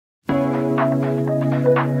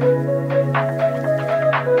Hello,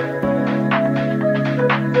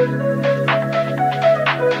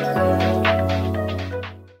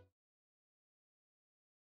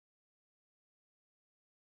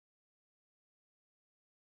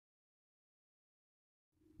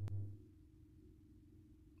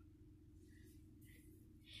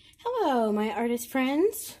 my artist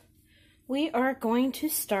friends. We are going to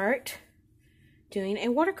start doing a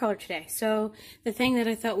watercolor today. So the thing that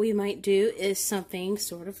I thought we might do is something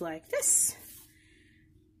sort of like this.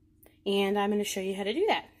 And I'm going to show you how to do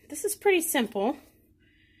that. This is pretty simple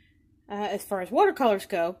as far as watercolors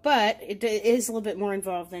go, but it is a little bit more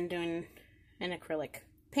involved than doing an acrylic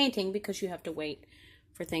painting because you have to wait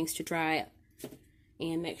for things to dry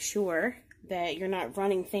and make sure that you're not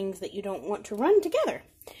running things that you don't want to run together.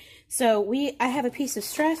 So I have a piece of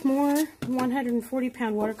Strathmore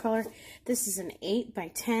 140-pound watercolor. This is an 8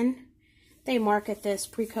 by 10. They market this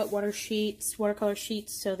pre-cut watercolor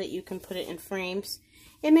sheets so that you can put it in frames.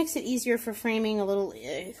 It makes it easier for framing, a little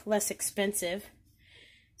less expensive.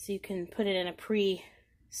 So you can put it in a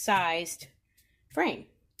pre-sized frame.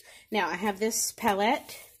 Now I have this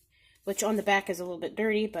palette, which on the back is a little bit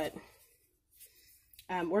dirty, but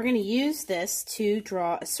we're going to use this to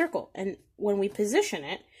draw a circle. And when we position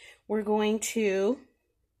it, we're going to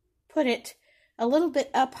put it a little bit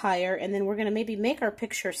up higher, and then we're going to maybe make our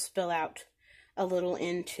picture spill out a little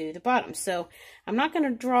into the bottom. So I'm not going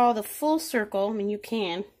to draw the full circle. I mean, you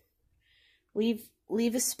can leave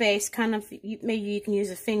a space, kind of, maybe you can use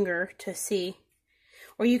a finger to see,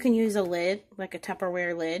 or you can use a lid, like a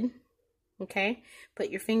Tupperware lid. Okay,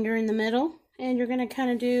 put your finger in the middle, and you're going to kind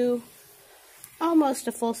of do almost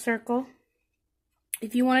a full circle.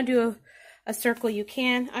 If you want to do a circle, you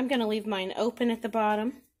can. I'm going to leave mine open at the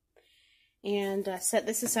bottom and set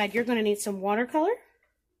this aside. You're going to need some watercolor.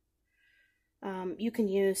 You can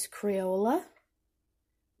use Crayola.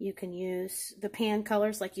 You can use the pan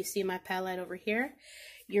colors like you see my palette over here.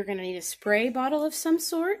 You're going to need a spray bottle of some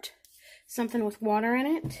sort, something with water in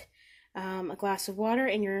it, a glass of water,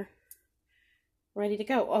 and you're ready to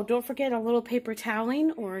go. Oh, don't forget a little paper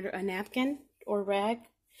toweling or a napkin or rag.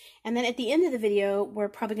 And then at the end of the video, we're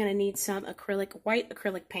probably going to need some white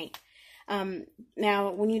acrylic paint.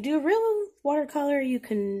 Now, when you do real watercolor, you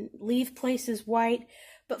can leave places white.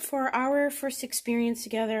 But for our first experience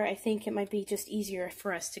together, I think it might be just easier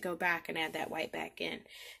for us to go back and add that white back in.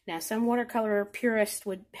 Now, some watercolor purists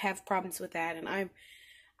would have problems with that. And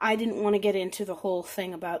I didn't want to get into the whole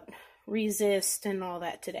thing about resist and all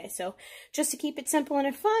that today. So just to keep it simple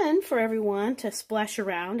and fun for everyone to splash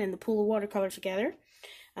around in the pool of watercolor together,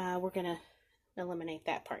 we're going to eliminate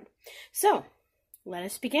that part. So, let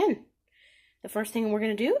us begin. The first thing we're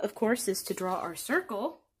going to do, of course, is to draw our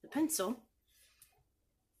circle, the pencil.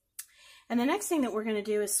 And the next thing that we're going to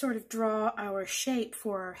do is sort of draw our shape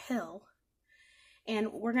for our hill.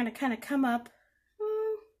 And we're going to kind of come up,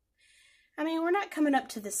 I mean, we're not coming up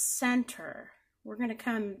to the center. We're going to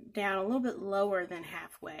come down a little bit lower than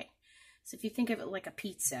halfway. So if you think of it like a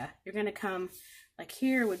pizza, you're going to come, like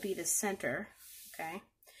here would be the center, okay?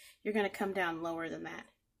 You're going to come down lower than that.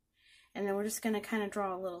 And then we're just going to kind of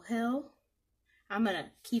draw a little hill. I'm going to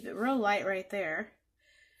keep it real light right there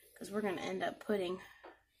because we're going to end up putting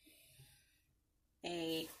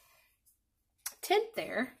a tint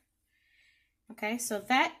there. Okay, so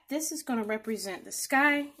this is going to represent the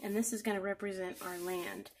sky, and this is going to represent our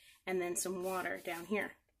land, and then some water down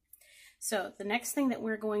here. So the next thing that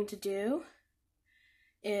we're going to do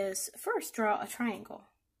is first draw a triangle.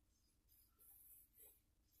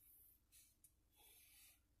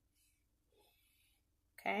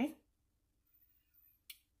 Okay,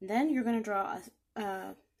 then you're going to draw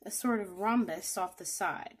a sort of rhombus off the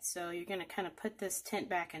side. So you're going to kind of put this tint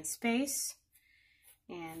back in space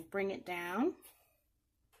and bring it down.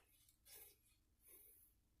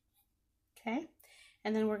 Okay,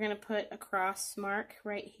 and then we're going to put a cross mark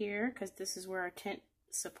right here because this is where our tint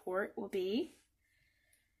support will be.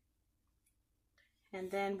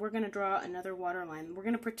 And then we're going to draw another water line. We're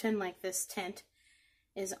going to pretend like this tint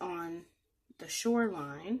is on the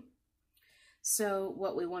shoreline. So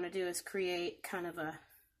what we want to do is create kind of a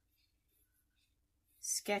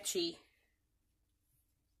sketchy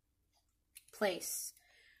place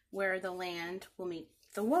where the land will meet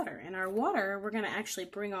the water. And our water, we're going to actually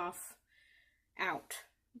bring off out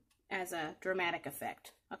as a dramatic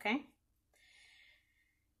effect, okay?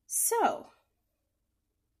 So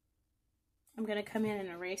I'm going to come in and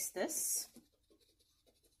erase this.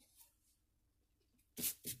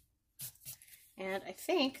 And I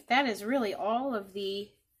think that is really all of the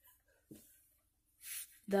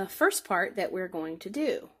first part that we're going to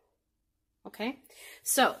do. Okay,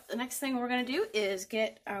 so the next thing we're going to do is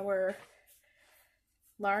get our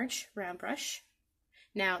large round brush.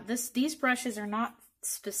 Now, these brushes are not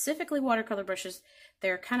specifically watercolor brushes.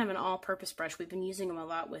 They're kind of an all-purpose brush. We've been using them a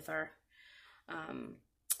lot with our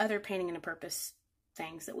other painting and a purpose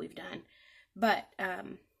things that we've done. But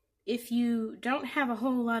if you don't have a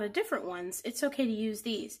whole lot of different ones, it's okay to use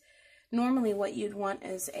these. Normally what you'd want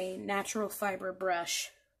is a natural fiber brush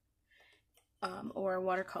or a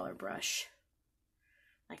watercolor brush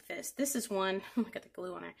like this. This is one, look at the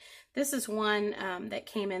glue on it. This is one that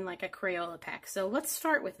came in like a Crayola pack. So let's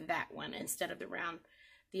start with that one instead of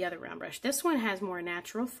the other round brush. This one has more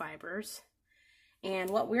natural fibers.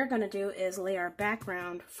 And what we're going to do is lay our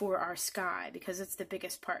background for our sky because it's the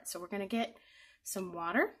biggest part. So we're going to get some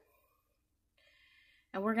water.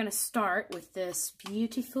 And we're going to start with this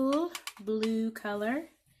beautiful blue color.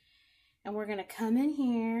 And we're going to come in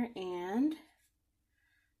here and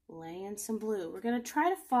lay in some blue. We're going to try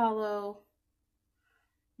to follow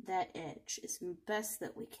that edge as best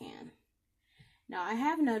that we can. Now, I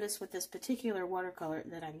have noticed with this particular watercolor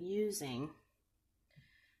that I'm using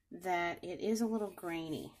that it is a little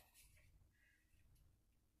grainy.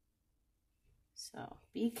 So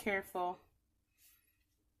be careful.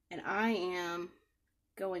 And I am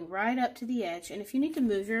going right up to the edge. And if you need to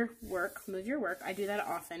move your work, move your work. I do that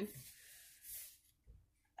often.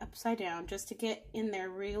 Upside down just to get in there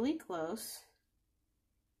really close.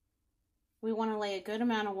 We want to lay a good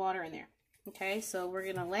amount of water in there. Okay, so we're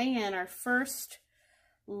going to lay in our first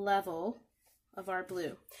level of our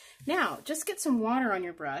blue. Now, just get some water on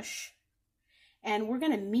your brush, and we're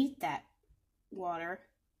going to meet that water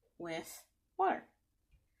with water.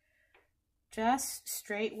 Just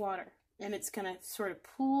straight water. And it's going to sort of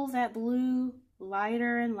pool that blue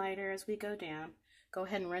lighter and lighter as we go down. Go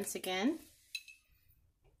ahead and rinse again.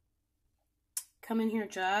 Come in here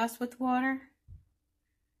just with water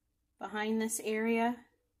behind this area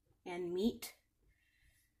and meet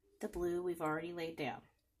the blue we've already laid down.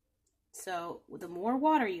 So the more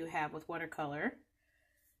water you have with watercolor,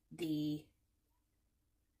 the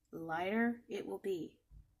lighter it will be.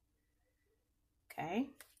 Okay?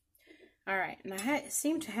 All right, and I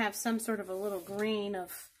seem to have some sort of a little grain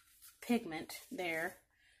of pigment there.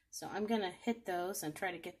 So I'm going to hit those and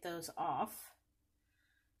try to get those off.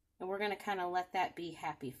 And we're going to kind of let that be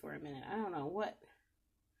happy for a minute. I don't know what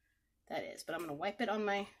that is, but I'm going to wipe it on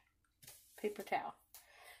my paper towel.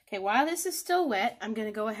 Okay, while this is still wet, I'm going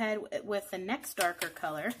to go ahead with the next darker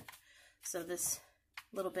color. So this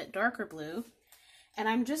little bit darker blue. And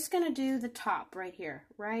I'm just going to do the top right here,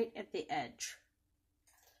 right at the edge,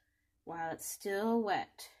 while it's still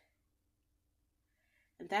wet.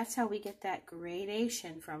 And that's how we get that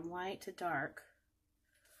gradation from light to dark.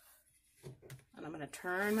 And I'm going to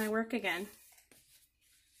turn my work again.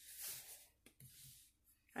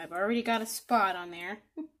 I've already got a spot on there.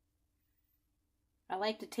 I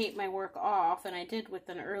like to tape my work off, and I did with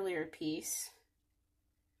an earlier piece.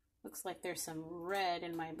 Looks like there's some red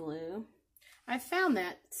in my blue. I found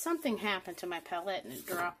that something happened to my palette and it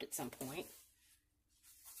dropped at some point.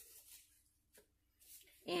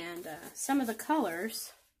 And some of the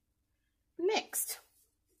colors mixed.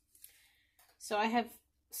 So I have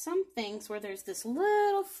some things where there's this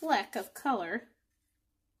little fleck of color.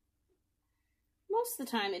 Most of the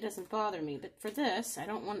time it doesn't bother me, but for this, I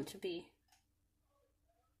don't want it to be,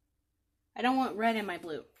 I don't want red in my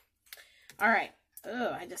blue. All right,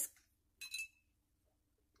 I just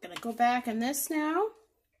gonna go back in this now,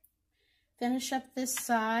 finish up this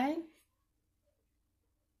side,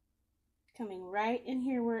 coming right in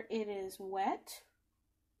here where it is wet.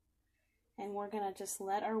 And we're going to just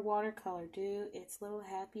let our watercolor do its little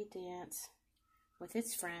happy dance with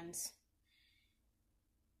its friends.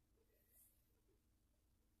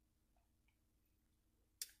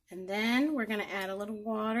 And then we're going to add a little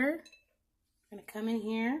water. We're going to come in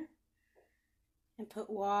here and put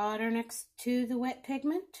water next to the wet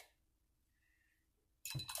pigment.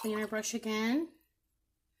 Clean our brush again.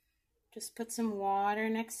 Just put some water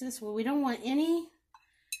next to this. Well, we don't want any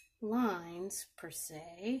lines per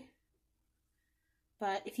se.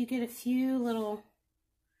 But if you get a few little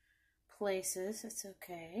places, it's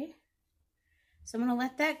okay. So I'm going to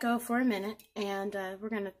let that go for a minute, and we're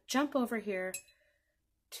going to jump over here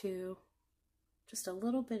to just a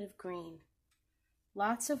little bit of green.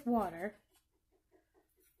 Lots of water.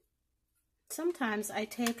 Sometimes I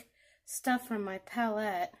take stuff from my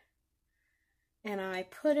palette and I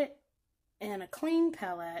put it in a clean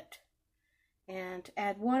palette and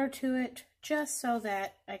add water to it just so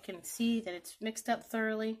that I can see that it's mixed up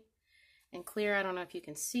thoroughly and clear. I don't know if you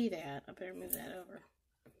can see that. I better move that over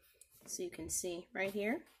so you can see right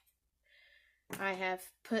here. I have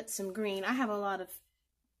put some green. I have a lot of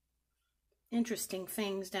interesting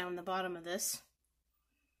things down the bottom of this.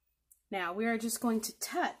 Now we are just going to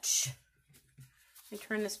touch. Let me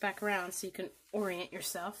turn this back around so you can orient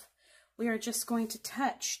yourself. We are just going to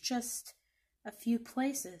touch just a few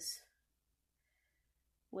places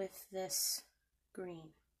with this green,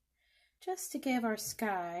 just to give our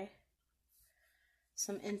sky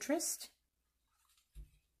some interest.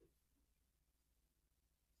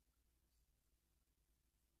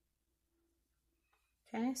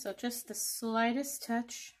 Okay, so just the slightest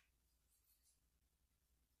touch.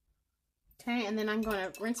 Okay, and then I'm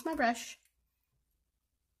going to rinse my brush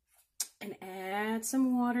and add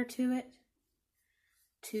some water to it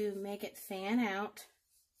to make it fan out.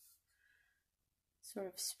 Sort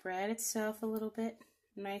of spread itself a little bit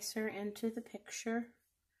nicer into the picture.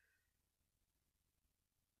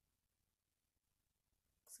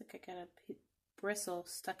 Looks like I got a bristle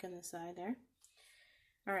stuck in the side there.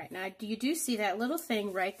 All right, now you do see that little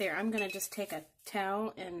thing right there. I'm going to just take a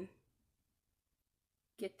towel and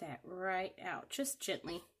get that right out, just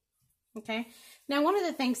gently. Okay, now one of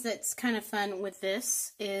the things that's kind of fun with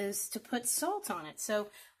this is to put salt on it. So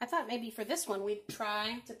I thought maybe for this one we'd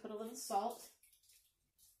try to put a little salt.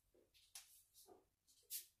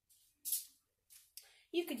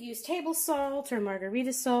 You could use table salt or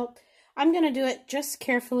margarita salt. I'm going to do it just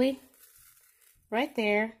carefully right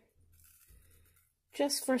there,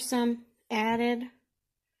 just for some added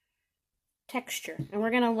texture. And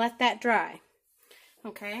we're going to let that dry.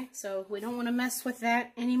 Okay, so we don't want to mess with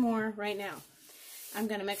that anymore right now. I'm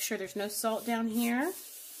going to make sure there's no salt down here.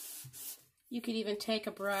 You could even take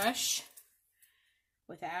a brush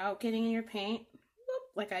without getting in your paint,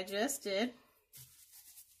 like I just did.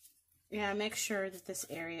 Yeah, make sure that this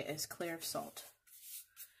area is clear of salt.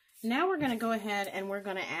 Now we're going to go ahead and we're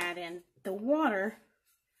going to add in the water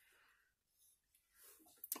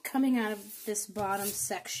coming out of this bottom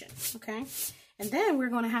section, okay? And then we're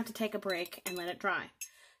going to have to take a break and let it dry.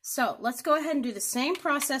 So let's go ahead and do the same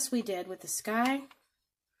process we did with the sky,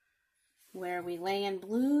 where we lay in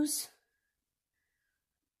blues.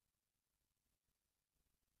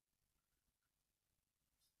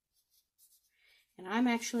 And I'm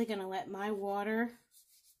actually going to let my water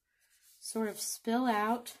sort of spill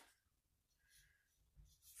out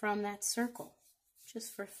from that circle,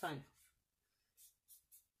 just for fun.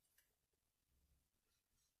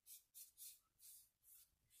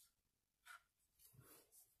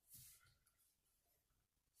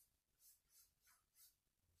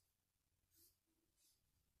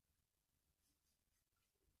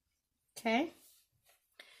 Okay,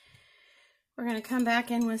 we're going to come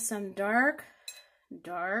back in with some dark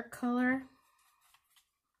color,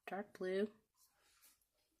 dark blue,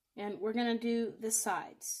 and we're going to do the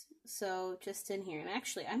sides. So just in here, and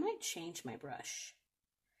actually I might change my brush.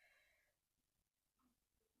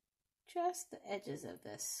 Just the edges of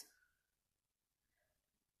this.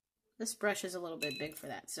 This brush is a little bit big for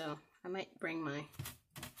that, so I might bring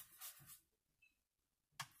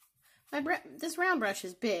this round brush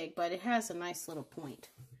is big, but it has a nice little point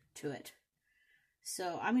to it.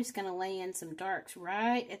 So I'm just going to lay in some darks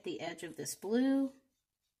right at the edge of this blue.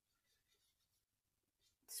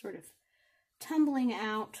 Sort of tumbling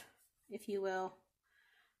out, if you will,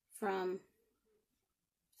 from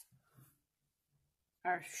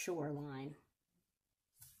our shoreline.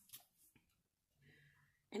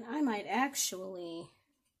 And I might actually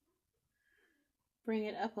bring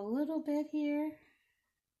it up a little bit here.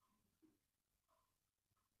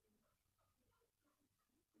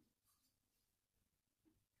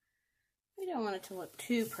 We don't want it to look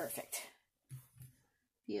too perfect.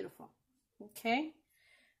 Beautiful. Okay.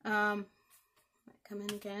 Come in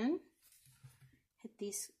again. Hit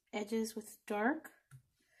these edges with dark,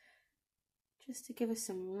 just to give us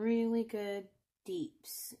some really good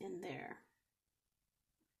deeps in there.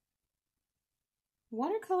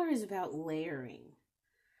 Watercolor is about layering.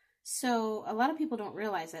 So a lot of people don't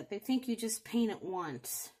realize that. They think you just paint it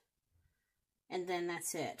once and then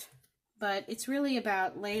that's it. But it's really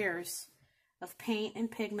about layers of paint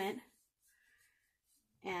and pigment,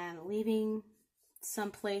 and leaving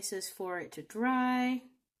some places for it to dry.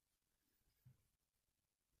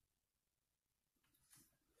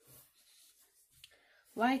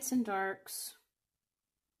 Lights and darks.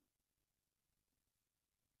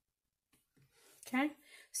 Okay,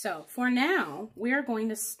 so for now, we are going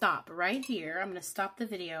to stop right here. I'm going to stop the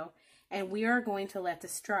video, and we are going to let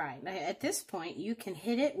this dry. Now, at this point, you can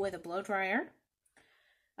hit it with a blow dryer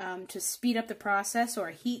to speed up the process, or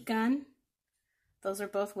a heat gun. Those are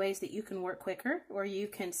both ways that you can work quicker, or you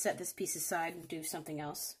can set this piece aside and do something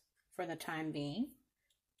else for the time being.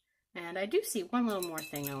 And I do see one little more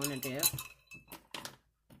thing I want to do.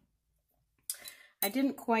 I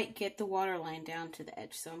didn't quite get the water line down to the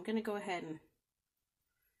edge, so I'm going to go ahead and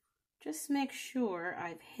just make sure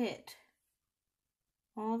I've hit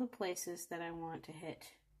all the places that I want to hit.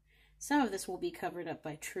 Some of this will be covered up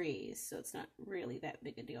by trees, so it's not really that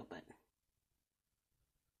big a deal, but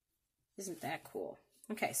isn't that cool?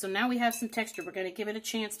 Okay, so now we have some texture. We're going to give it a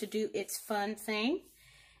chance to do its fun thing,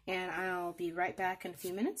 and I'll be right back in a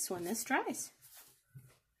few minutes when this dries.